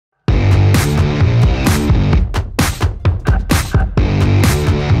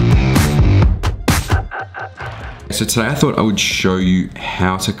So today I thought I would show you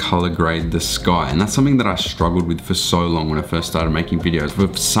how to color grade the sky, and that's something that I struggled with for so long when I first started making videos.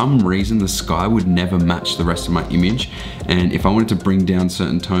 For some reason the sky would never match the rest of my image, and if I wanted to bring down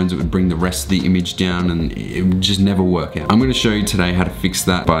certain tones it would bring the rest of the image down and it would just never work out. I'm going to show you today how to fix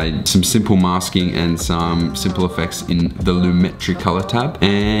that by some simple masking and some simple effects in the lumetri color tab,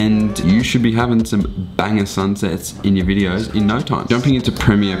 and you should be having some banger sunsets in your videos in no time. Jumping into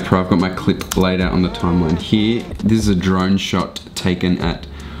Premiere Pro, I've got my clip laid out on the timeline here. This is a drone shot taken at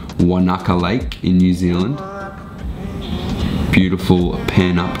Wanaka Lake in New Zealand. Beautiful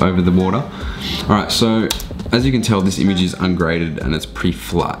pan up over the water. Alright, so as you can tell, this image is ungraded and it's pretty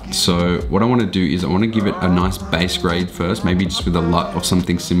flat. So what I want to do is I want to give it a nice base grade first, maybe just with a LUT or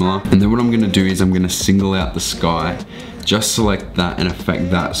something similar. And then what I'm going to do is I'm going to single out the sky, just select that and affect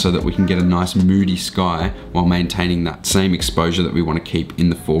that so that we can get a nice moody sky while maintaining that same exposure that we want to keep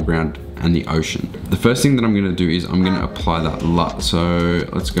in the foreground and the ocean. The first thing that I'm going to do is I'm going to apply that LUT. So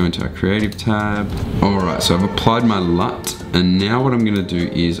let's go into our creative tab. Alright, so I've applied my LUT, and now what I'm going to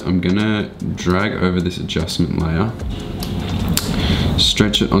do is I'm going to drag over this adjustment layer,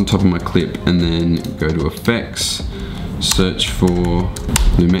 stretch it on top of my clip, and then go to effects, search for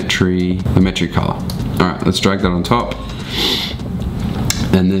lumetri color. Alright, let's drag that on top,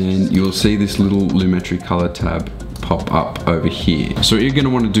 and then you'll see this little lumetri color tab pop up over here. So what you're going to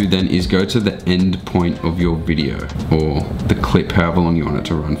want to do then is go to the end point of your video or the clip, however long you want it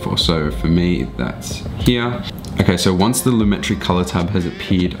to run for. So for me that's here. Okay, so once the lumetri color tab has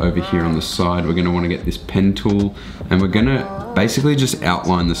appeared over here on the side, we're going to want to get this pen tool and we're going to basically just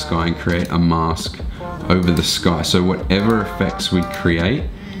outline the sky and create a mask over the sky. So whatever effects we create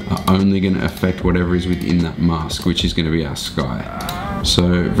are only going to affect whatever is within that mask, which is going to be our sky.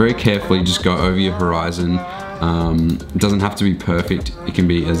 So very carefully just go over your horizon. It doesn't have to be perfect, it can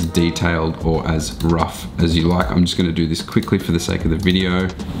be as detailed or as rough as you like. I'm just going to do this quickly for the sake of the video.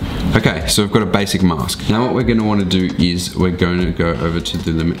 Okay, so we've got a basic mask. Now what we're going to want to do is we're going to go over to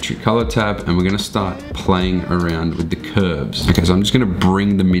the lumetri color tab and we're going to start playing around with the curves. Okay, so I'm just going to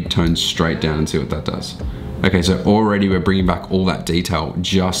bring the midtones straight down and see what that does. Okay, so already we're bringing back all that detail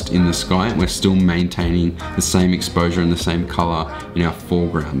just in the sky, and we're still maintaining the same exposure and the same color in our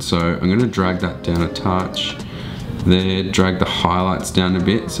foreground. So I'm going to drag that down a touch there, drag the highlights down a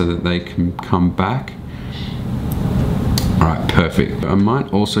bit so that they can come back. Alright, perfect. I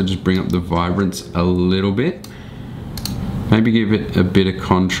might also just bring up the vibrance a little bit, maybe give it a bit of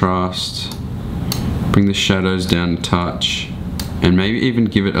contrast, bring the shadows down a touch, and maybe even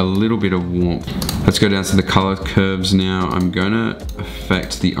give it a little bit of warmth. Let's go down to the color curves now. I'm gonna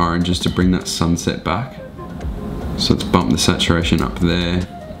affect the oranges to bring that sunset back. So let's bump the saturation up there.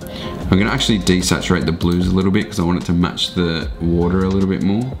 I'm gonna actually desaturate the blues a little bit because I want it to match the water a little bit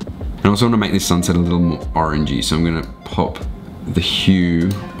more. And I also want to make this sunset a little more orangey, so I'm gonna pop the hue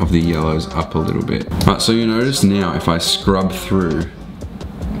of the yellows up a little bit. Alright, so you notice now if I scrub through,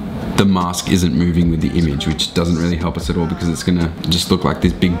 the mask isn't moving with the image, which doesn't really help us at all because it's gonna just look like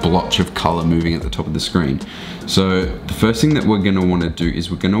this big blotch of color moving at the top of the screen. So the first thing that we're gonna wanna do is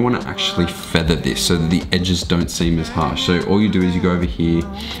we're gonna wanna actually feather this so that the edges don't seem as harsh. So all you do is you go over here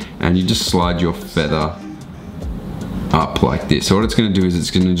and you just slide your feather up like this. So what it's gonna do is it's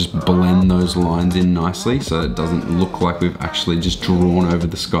gonna just blend those lines in nicely so it doesn't look like we've actually just drawn over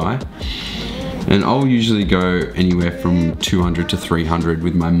the sky. And I'll usually go anywhere from 200 to 300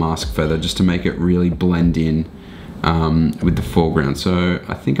 with my mask feather just to make it really blend in with the foreground. So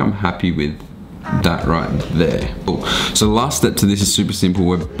I think I'm happy with that right there. Cool. So the last step to this is super simple.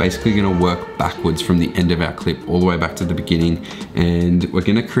 We're basically going to work backwards from the end of our clip all the way back to the beginning, and we're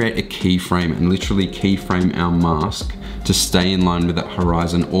going to create a keyframe and literally keyframe our mask to stay in line with that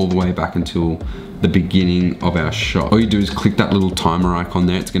horizon all the way back until the beginning of our shot. All you do is click that little timer icon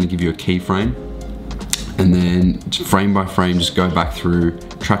there. It's going to give you a keyframe. And then frame by frame, just go back through,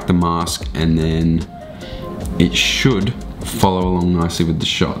 track the mask, and then it should follow along nicely with the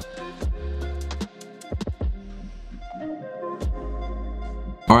shot.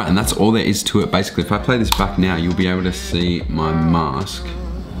 Alright, and that's all there is to it basically. If I play this back now, you'll be able to see my mask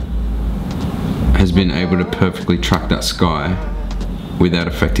has been able to perfectly track that sky without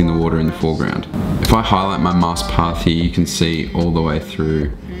affecting the water in the foreground. If I highlight my mask path here, you can see all the way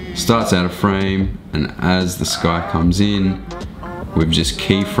through. Starts out of frame, and as the sky comes in, we've just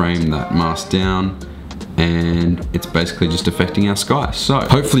keyframed that mask down, and it's basically just affecting our sky. So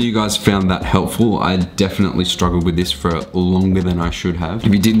hopefully you guys found that helpful. I definitely struggled with this for longer than I should have.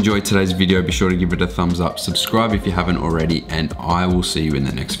 If you did enjoy today's video, be sure to give it a thumbs up, subscribe if you haven't already, and I will see you in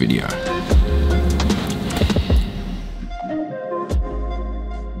the next video.